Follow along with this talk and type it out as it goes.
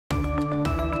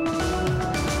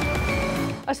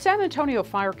A San Antonio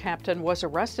fire captain was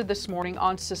arrested this morning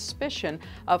on suspicion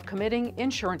of committing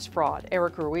insurance fraud.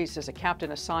 Eric Ruiz is a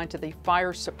captain assigned to the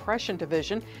Fire Suppression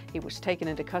Division. He was taken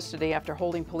into custody after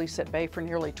holding police at bay for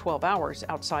nearly 12 hours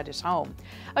outside his home.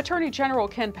 Attorney General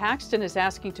Ken Paxton is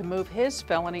asking to move his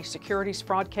felony securities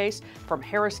fraud case from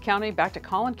Harris County back to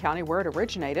Collin County, where it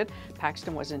originated.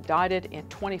 Paxton was indicted in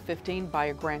 2015 by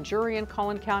a grand jury in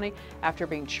Collin County after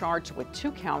being charged with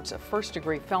 2 counts of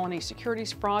first-degree felony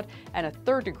securities fraud and a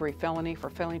third-degree felony for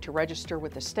failing to register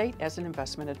with the state as an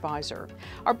investment advisor.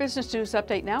 Our business news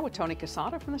update now with Tony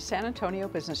Casada from the San Antonio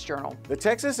Business Journal. The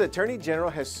Texas Attorney General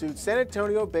has sued San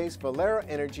Antonio-based Valero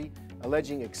Energy,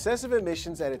 alleging excessive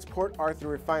emissions at its Port Arthur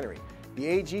refinery. The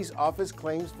AG's office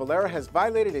claims Valero has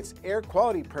violated its air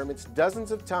quality permits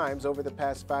dozens of times over the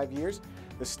past 5 years.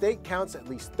 The state counts at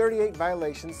least 38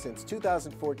 violations since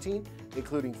 2014,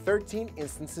 including 13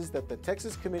 instances that the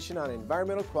Texas Commission on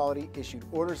Environmental Quality issued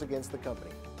orders against the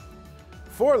company.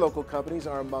 4 local companies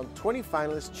are among 20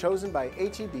 finalists chosen by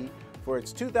HEB for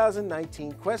its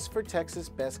 2019 Quest for Texas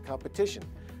Best competition.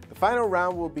 The final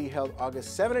round will be held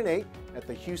August 7 and 8 at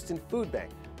the Houston Food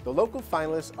Bank. The local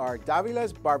finalists are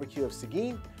Davila's Barbecue of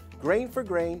Seguin, Grain for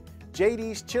Grain,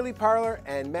 JD's Chili Parlor,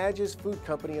 and Madge's Food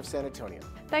Company of San Antonio.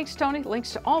 Thanks, Tony.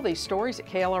 Links to all these stories at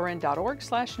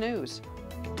klrn.org/news.